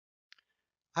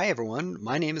Hi everyone,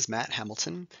 my name is Matt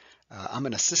Hamilton. I'm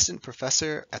an assistant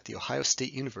professor at The Ohio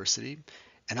State University,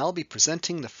 and I'll be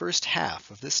presenting the first half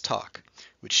of this talk,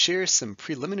 which shares some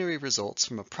preliminary results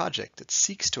from a project that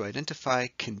seeks to identify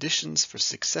conditions for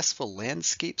successful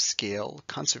landscape-scale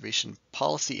conservation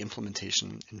policy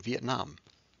implementation in Vietnam.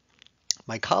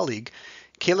 My colleague,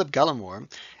 Caleb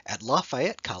Gallimore at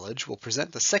Lafayette College will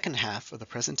present the second half of the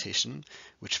presentation,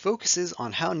 which focuses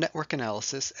on how network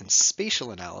analysis and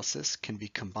spatial analysis can be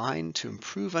combined to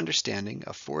improve understanding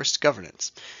of forest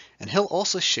governance. And he'll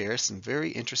also share some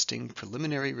very interesting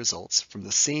preliminary results from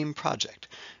the same project,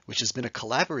 which has been a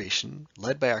collaboration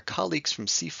led by our colleagues from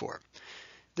CIFOR.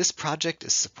 This project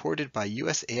is supported by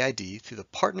USAID through the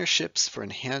Partnerships for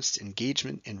Enhanced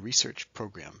Engagement in Research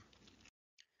program.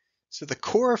 So the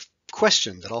core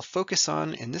question that I'll focus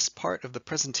on in this part of the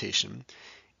presentation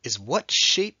is what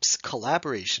shapes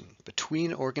collaboration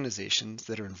between organizations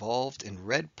that are involved in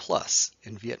REDD+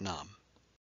 in Vietnam.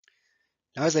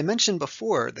 Now, as I mentioned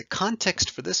before, the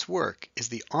context for this work is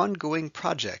the ongoing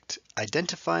project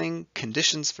identifying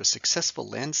conditions for successful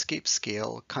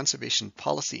landscape-scale conservation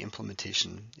policy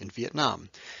implementation in Vietnam.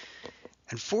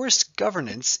 And forest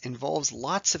governance involves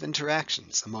lots of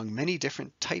interactions among many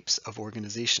different types of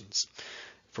organizations.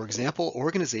 For example,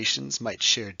 organizations might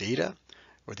share data,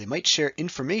 or they might share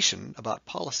information about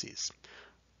policies.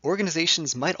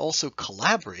 Organizations might also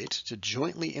collaborate to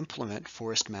jointly implement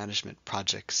forest management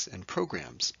projects and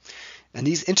programs. And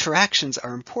these interactions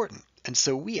are important, and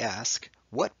so we ask,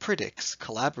 what predicts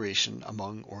collaboration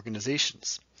among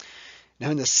organizations? Now,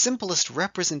 in the simplest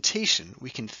representation, we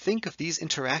can think of these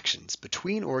interactions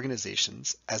between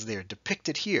organizations as they are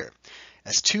depicted here,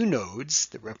 as two nodes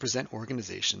that represent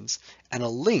organizations and a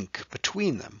link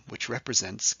between them, which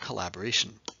represents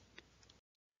collaboration.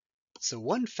 So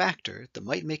one factor that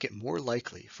might make it more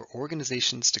likely for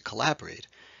organizations to collaborate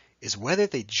is whether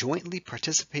they jointly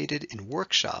participated in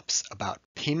workshops about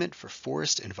payment for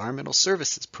forest environmental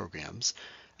services programs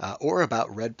or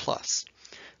about REDD+.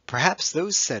 Perhaps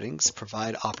those settings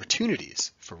provide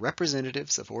opportunities for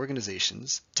representatives of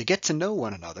organizations to get to know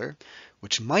one another,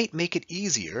 which might make it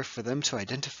easier for them to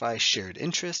identify shared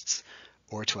interests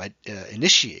or to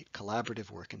initiate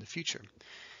collaborative work in the future.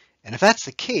 And if that's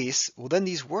the case, well, then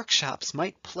these workshops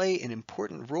might play an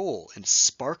important role in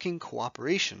sparking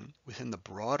cooperation within the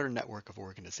broader network of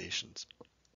organizations.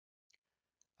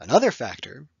 Another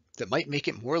factor that might make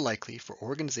it more likely for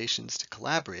organizations to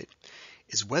collaborate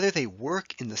is whether they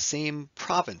work in the same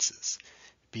provinces.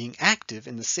 Being active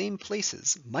in the same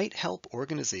places might help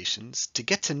organizations to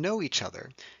get to know each other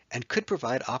and could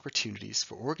provide opportunities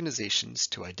for organizations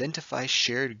to identify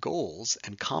shared goals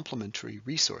and complementary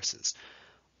resources,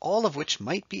 all of which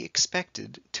might be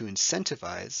expected to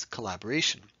incentivize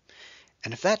collaboration.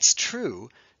 And if that's true,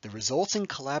 the resulting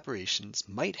collaborations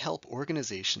might help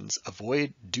organizations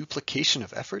avoid duplication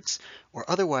of efforts or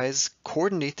otherwise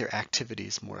coordinate their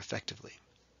activities more effectively.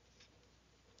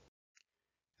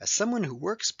 As someone who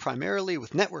works primarily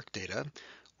with network data,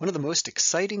 one of the most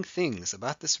exciting things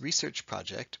about this research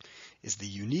project is the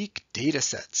unique data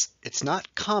sets. It's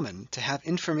not common to have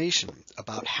information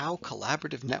about how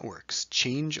collaborative networks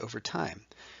change over time.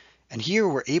 And here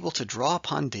we're able to draw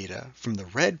upon data from the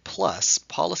REDD+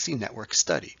 policy network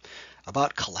study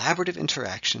about collaborative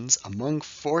interactions among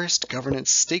forest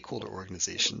governance stakeholder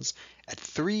organizations at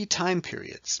 3 time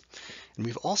periods. And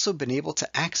we've also been able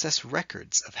to access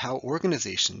records of how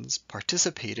organizations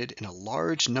participated in a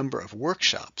large number of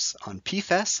workshops on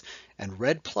PFAS and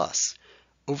REDD+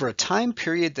 over a time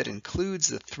period that includes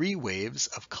the 3 waves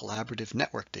of collaborative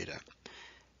network data.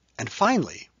 And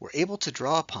finally, we're able to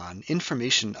draw upon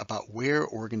information about where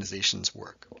organizations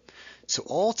work. So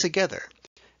altogether,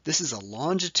 this is a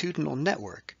longitudinal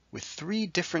network with 3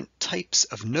 different types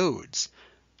of nodes,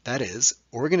 that is,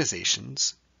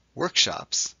 organizations,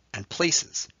 workshops, and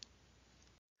places.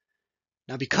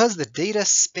 Now, because the data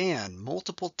span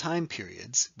multiple time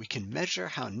periods, we can measure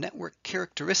how network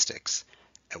characteristics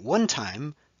at one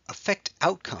time affect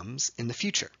outcomes in the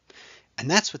future.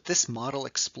 And that's what this model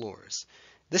explores.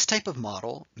 This type of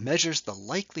model measures the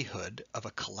likelihood of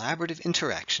a collaborative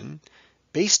interaction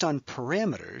based on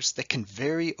parameters that can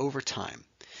vary over time.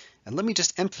 And let me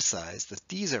just emphasize that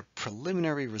these are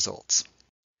preliminary results.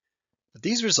 But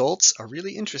these results are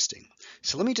really interesting.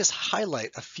 So let me just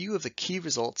highlight a few of the key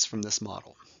results from this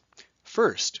model.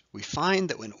 First, we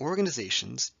find that when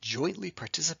organizations jointly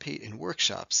participate in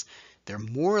workshops, they're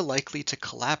more likely to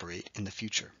collaborate in the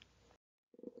future.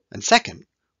 And second,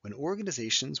 when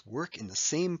organizations work in the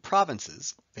same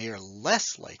provinces, they are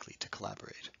less likely to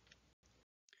collaborate.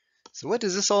 So what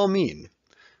does this all mean?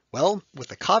 Well, with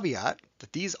the caveat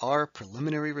that these are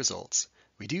preliminary results,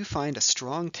 we do find a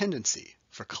strong tendency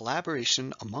for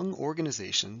collaboration among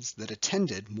organizations that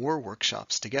attended more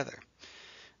workshops together.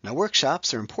 Now,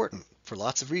 workshops are important for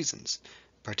lots of reasons.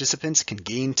 Participants can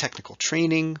gain technical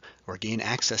training or gain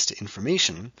access to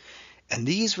information, and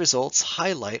these results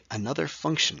highlight another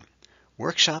function.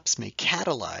 Workshops may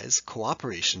catalyze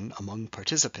cooperation among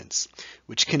participants,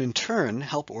 which can in turn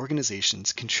help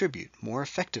organizations contribute more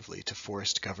effectively to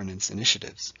forest governance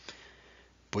initiatives.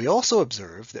 But we also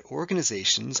observe that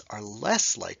organizations are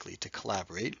less likely to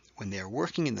collaborate when they are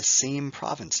working in the same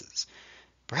provinces.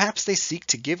 Perhaps they seek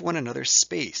to give one another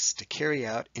space to carry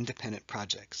out independent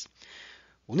projects.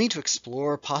 We'll need to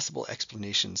explore possible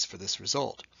explanations for this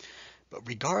result. But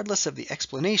regardless of the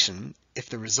explanation, if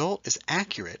the result is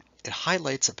accurate, it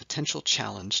highlights a potential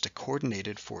challenge to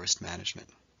coordinated forest management.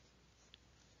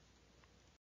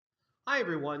 Hi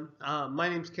everyone, my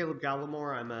name is Caleb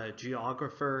Gallimore. I'm a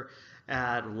geographer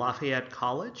at Lafayette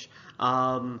College,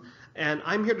 and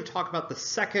I'm here to talk about the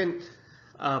second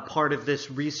part of this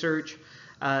research,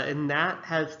 and that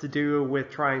has to do with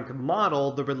trying to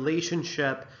model the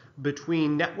relationship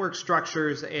between network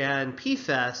structures and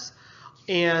PFAS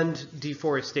and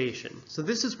deforestation. So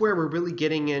this is where we're really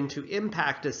getting into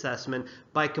impact assessment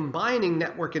by combining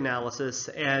network analysis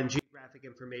and geographic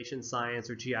information science,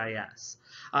 or GIS.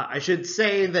 I should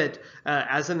say that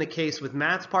as in the case with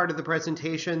Matt's part of the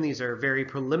presentation, these are very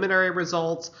preliminary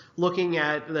results looking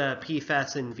at the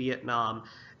PFAS in Vietnam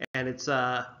and its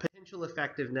potential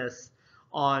effectiveness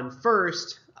on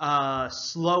first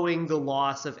slowing the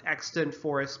loss of extant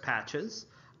forest patches,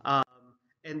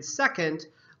 and second,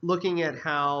 looking at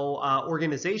how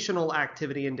organizational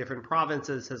activity in different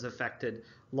provinces has affected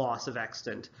loss of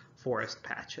extant forest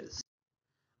patches.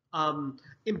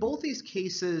 In both these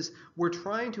cases, we're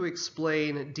trying to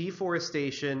explain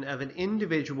deforestation of an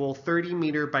individual 30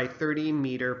 meter by 30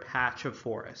 meter patch of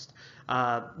forest.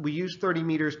 We use 30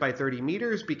 meters by 30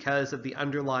 meters because of the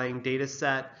underlying data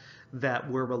set that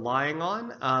we're relying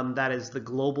on. That is the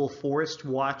Global Forest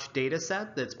Watch data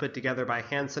set that's put together by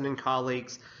Hansen and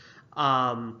colleagues,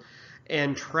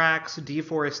 and tracks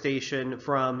deforestation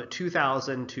from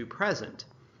 2000 to present.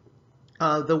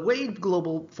 The way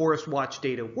Global Forest Watch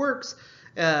data works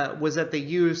was that they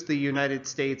used the United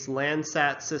States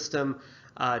Landsat system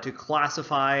to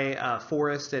classify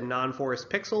forest and non-forest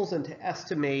pixels and to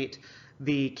estimate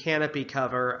the canopy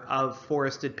cover of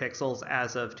forested pixels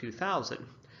as of 2000.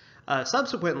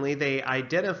 Subsequently, they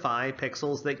identify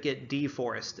pixels that get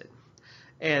deforested.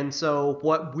 And so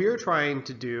what we're trying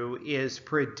to do is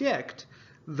predict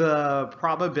the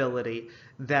probability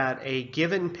that a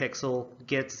given pixel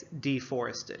gets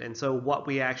deforested. And so what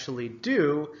we actually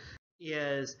do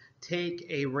is take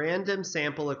a random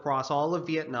sample across all of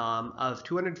Vietnam of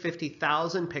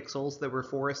 250,000 pixels that were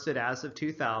forested as of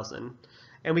 2000,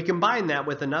 and we combine that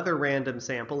with another random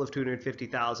sample of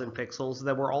 250,000 pixels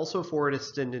that were also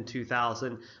forested in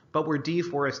 2000, but were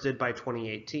deforested by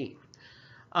 2018.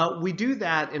 We do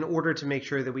that in order to make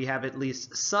sure that we have at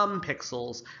least some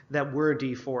pixels that were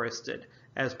deforested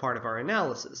as part of our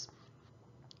analysis.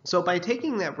 So by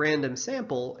taking that random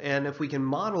sample, and if we can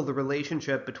model the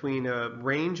relationship between a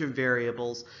range of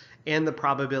variables and the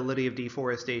probability of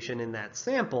deforestation in that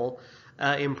sample,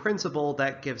 in principle,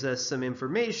 that gives us some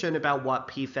information about what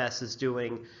PFAS is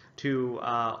doing to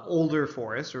older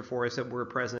forests, or forests that were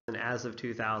present as of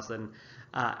 2000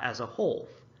 as a whole.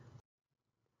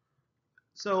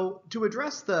 So to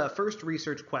address the first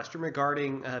research question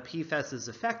regarding PFAS's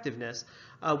effectiveness,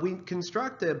 we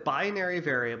construct a binary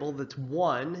variable that's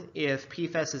 1 if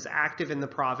PFAS is active in the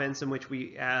province in which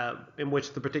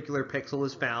the particular pixel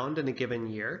is found in a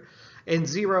given year, and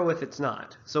 0 if it's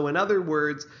not. So in other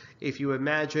words, if you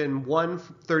imagine one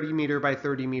 30 meter by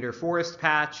 30 meter forest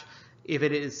patch, if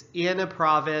it is in a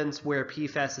province where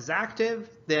PFAS is active,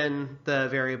 then the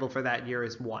variable for that year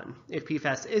is 1. If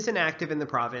PFAS isn't active in the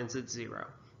province, it's 0.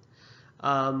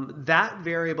 That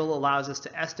variable allows us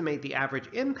to estimate the average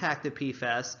impact of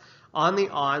PFAS on the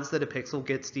odds that a pixel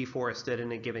gets deforested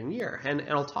in a given year. And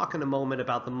I'll talk in a moment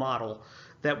about the model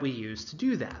that we use to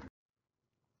do that.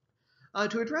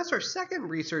 To address our second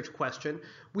research question,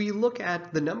 we look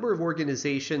at the number of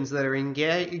organizations that are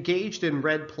engaged in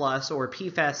REDD+ or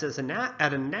PFAS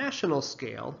at a national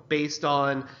scale based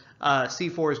on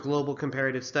CIFOR's Global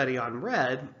Comparative Study on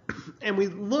REDD, and we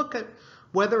look at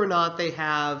whether or not they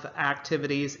have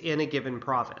activities in a given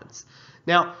province.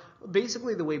 Now,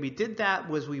 basically the way we did that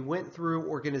was we went through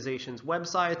organizations'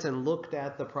 websites and looked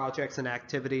at the projects and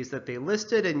activities that they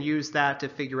listed and used that to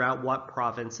figure out what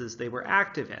provinces they were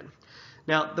active in.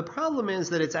 Now, the problem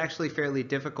is that it's actually fairly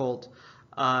difficult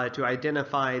to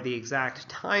identify the exact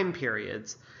time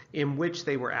periods in which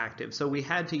they were active. So we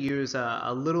had to use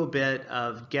a little bit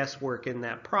of guesswork in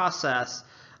that process.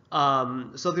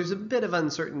 So there's a bit of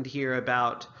uncertainty here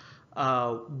about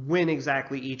when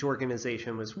exactly each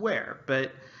organization was where.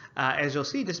 But as you'll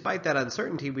see, despite that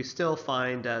uncertainty, we still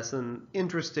find some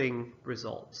interesting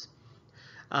results.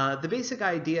 The basic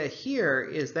idea here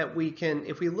is that we can,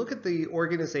 if we look at the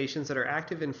organizations that are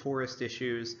active in forest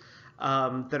issues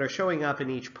that are showing up in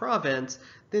each province,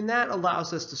 then that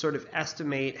allows us to sort of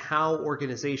estimate how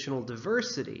organizational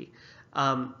diversity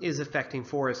is affecting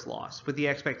forest loss, with the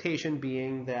expectation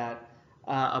being that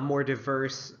a more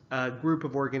diverse group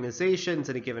of organizations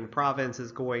in a given province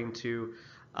is going to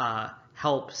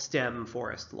help stem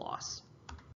forest loss.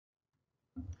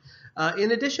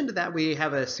 In addition to that, we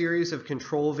have a series of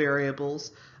control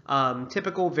variables,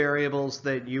 typical variables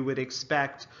that you would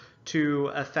expect to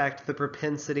affect the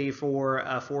propensity for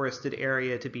a forested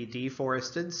area to be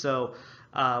deforested. So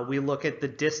we look at the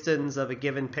distance of a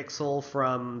given pixel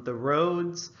from the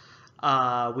roads.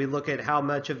 We look at how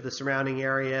much of the surrounding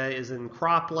area is in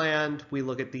cropland. We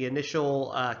look at the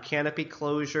initial canopy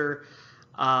closure.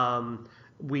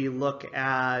 We look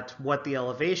at what the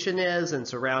elevation is and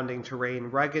surrounding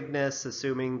terrain ruggedness,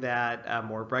 assuming that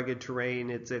more rugged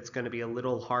terrain, it's going to be a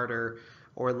little harder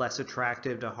or less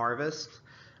attractive to harvest.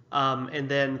 And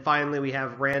then finally, we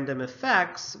have random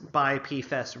effects by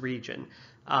PFAS region.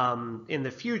 In the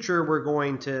future, we're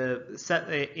going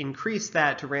to increase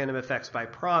that to random effects by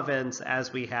province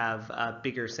as we have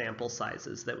bigger sample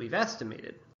sizes that we've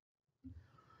estimated.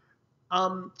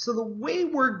 So the way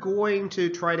we're going to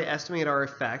try to estimate our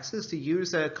effects is to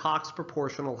use a Cox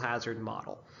proportional hazard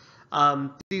model.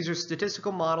 These are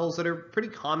statistical models that are pretty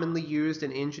commonly used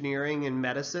in engineering and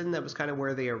medicine. That was kind of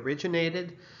where they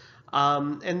originated.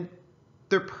 And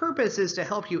their purpose is to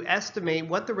help you estimate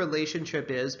what the relationship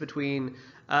is between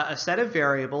a set of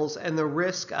variables and the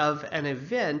risk of an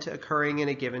event occurring in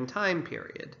a given time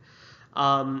period.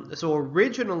 So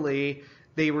originally,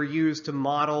 they were used to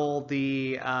model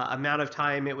the amount of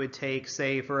time it would take,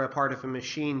 say, for a part of a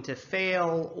machine to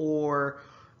fail or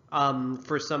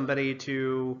for somebody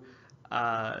to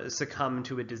succumb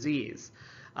to a disease.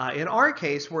 In our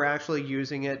case, we're actually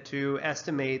using it to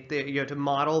estimate, to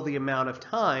model the amount of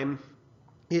time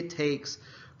it takes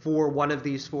for one of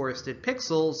these forested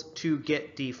pixels to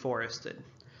get deforested.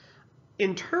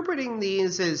 Interpreting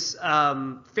these is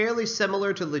fairly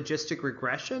similar to logistic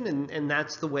regression, and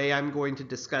that's the way I'm going to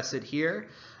discuss it here.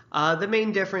 The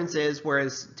main difference is,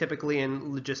 whereas typically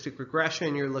in logistic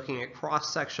regression you're looking at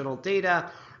cross-sectional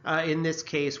data, in this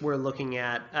case we're looking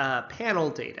at panel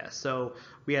data. So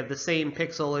we have the same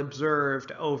pixel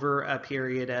observed over a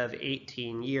period of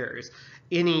 18 years,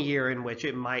 any year in which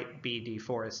it might be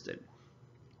deforested.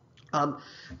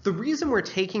 The reason we're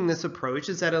taking this approach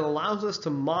is that it allows us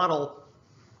to model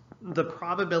the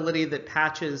probability that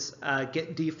patches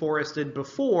get deforested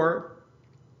before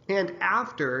and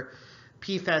after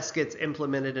PFAS gets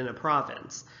implemented in a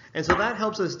province. And so that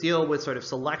helps us deal with sort of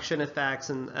selection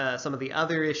effects and some of the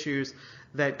other issues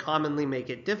that commonly make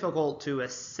it difficult to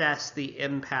assess the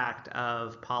impact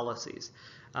of policies.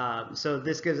 So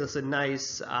this gives us a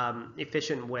nice,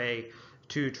 efficient way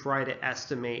to try to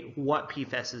estimate what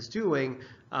PFAS is doing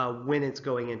when it's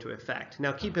going into effect.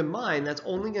 Now keep in mind, that's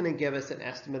only going to give us an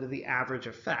estimate of the average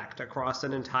effect across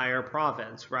an entire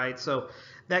province, right? So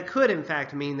that could in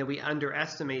fact mean that we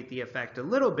underestimate the effect a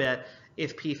little bit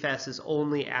if PFAS is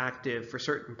only active for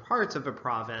certain parts of a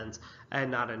province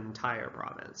and not an entire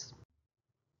province.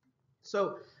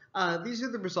 So these are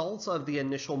the results of the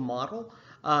initial model.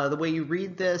 The way you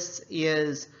read this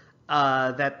is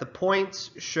that the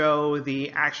points show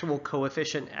the actual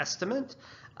coefficient estimate,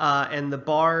 and the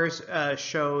bars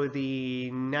show the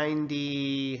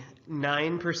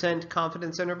 99%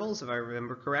 confidence intervals, if I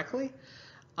remember correctly.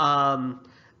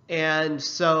 And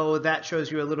so that shows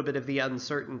you a little bit of the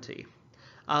uncertainty.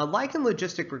 Like in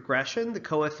logistic regression, the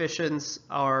coefficients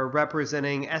are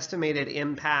representing estimated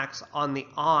impacts on the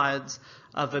odds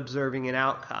of observing an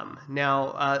outcome.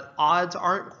 Now, odds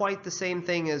aren't quite the same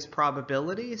thing as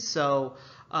probability, so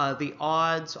the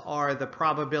odds are the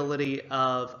probability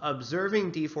of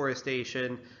observing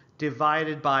deforestation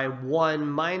divided by 1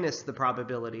 minus the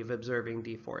probability of observing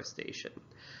deforestation.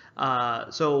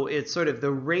 So it's sort of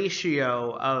the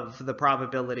ratio of the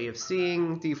probability of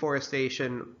seeing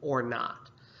deforestation or not.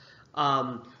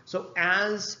 So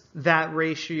as that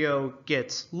ratio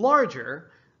gets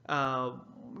larger,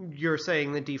 you're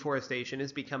saying that deforestation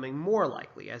is becoming more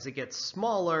likely. As it gets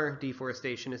smaller,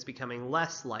 deforestation is becoming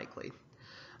less likely.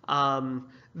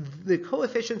 The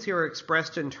coefficients here are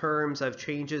expressed in terms of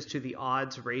changes to the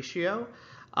odds ratio.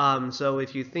 So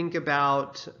if you think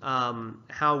about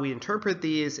how we interpret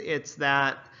these, it's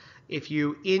that if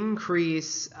you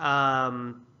increase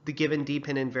the given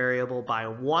dependent variable by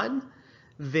 1,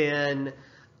 then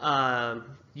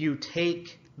you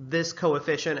take this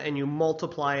coefficient and you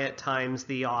multiply it times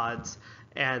the odds,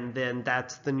 and then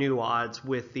that's the new odds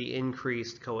with the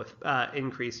increased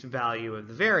value of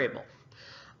the variable.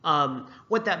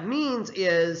 What that means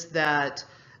is that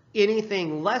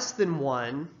anything less than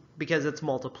 1, because it's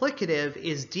multiplicative,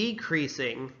 is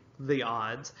decreasing the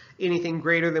odds. Anything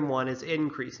greater than 1 is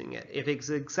increasing it. If it's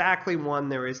exactly 1,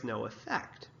 there is no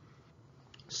effect.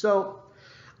 So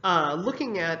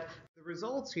looking at the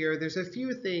results here, there's a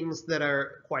few things that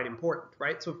are quite important,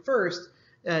 right? So first,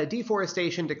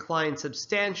 deforestation declines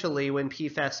substantially when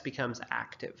PFAS becomes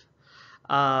active.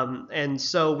 And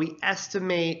so we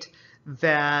estimate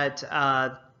that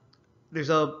there's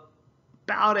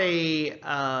about a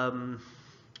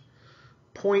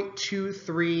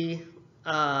 0.23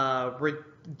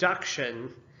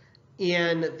 reduction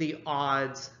in the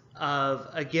odds of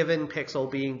a given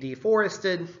pixel being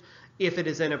deforested if it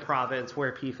is in a province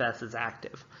where PFAS is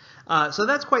active. So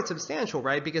that's quite substantial,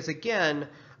 right? Because again,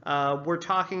 we're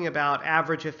talking about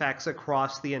average effects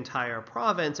across the entire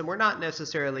province, and we're not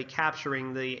necessarily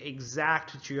capturing the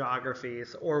exact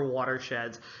geographies or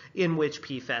watersheds in which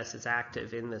PFAS is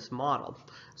active in this model.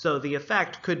 So the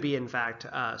effect could be, in fact,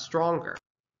 stronger.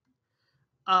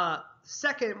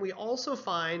 Second, we also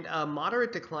find a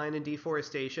moderate decline in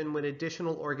deforestation when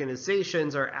additional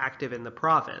organizations are active in the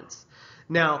province.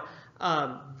 Now,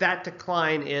 that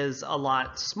decline is a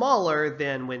lot smaller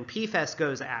than when PFAS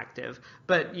goes active,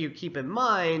 but you keep in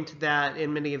mind that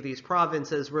in many of these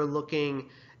provinces, we're looking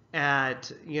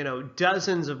at,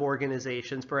 dozens of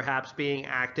organizations perhaps being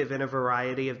active in a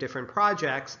variety of different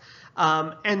projects,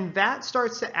 and that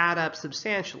starts to add up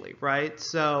substantially, right?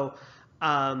 So,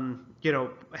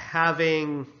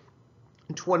 having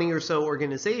 20 or so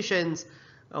organizations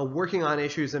working on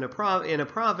issues in a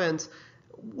province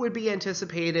would be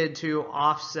anticipated to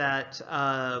offset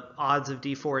odds of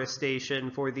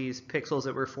deforestation for these pixels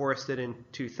that were forested in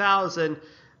 2000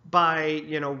 by,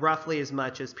 roughly as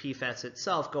much as PFAS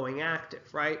itself going active,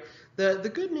 right?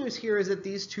 The good news here is that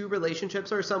these two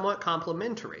relationships are somewhat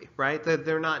complementary, right? That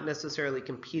they're not necessarily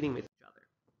competing with each other.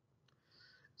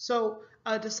 So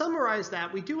to summarize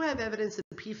that, we do have evidence that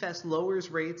PFAS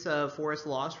lowers rates of forest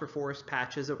loss for forest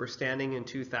patches that were standing in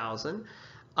 2000.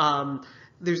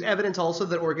 There's evidence also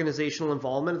that organizational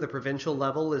involvement at the provincial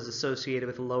level is associated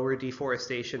with lower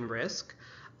deforestation risk.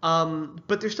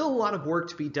 But there's still a lot of work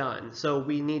to be done. So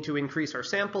we need to increase our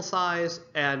sample size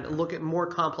and look at more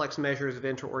complex measures of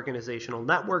interorganizational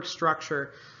network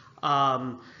structure.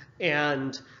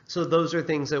 And so those are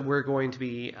things that we're going to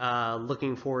be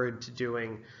looking forward to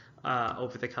doing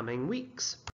over the coming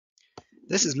weeks.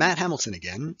 This is Matt Hamilton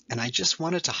again, and I just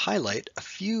wanted to highlight a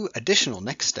few additional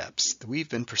next steps that we've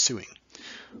been pursuing.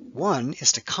 One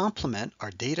is to complement our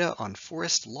data on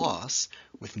forest loss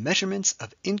with measurements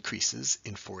of increases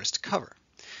in forest cover,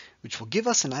 which will give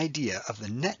us an idea of the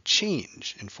net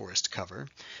change in forest cover,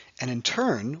 and in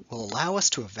turn will allow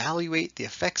us to evaluate the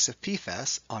effects of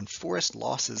PFAS on forest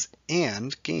losses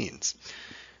and gains.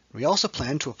 We also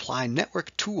plan to apply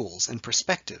network tools and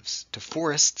perspectives to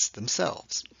forests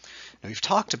themselves. Now, we've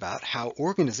talked about how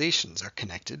organizations are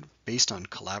connected based on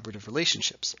collaborative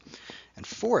relationships, and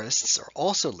forests are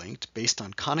also linked based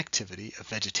on connectivity of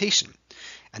vegetation,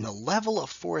 and the level of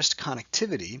forest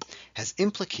connectivity has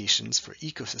implications for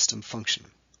ecosystem function.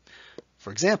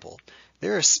 For example,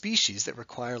 there are species that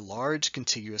require large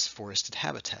contiguous forested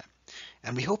habitat,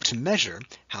 and we hope to measure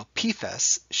how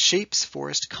PFAS shapes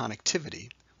forest connectivity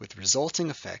with resulting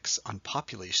effects on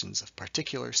populations of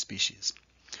particular species.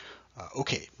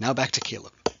 Okay, now back to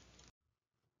Caleb.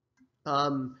 I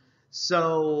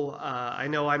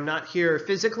know I'm not here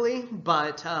physically,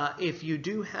 but if you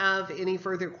do have any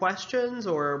further questions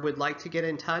or would like to get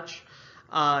in touch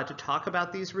to talk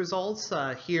about these results,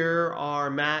 here are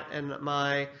Matt and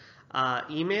my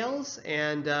emails,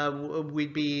 and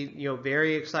we'd be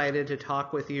very excited to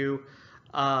talk with you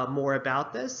more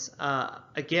about this.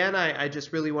 Again, I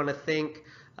just really want to thank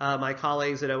my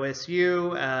colleagues at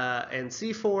OSU and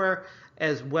CIFOR,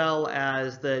 as well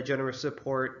as the generous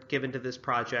support given to this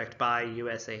project by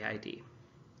USAID.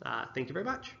 Thank you very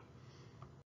much.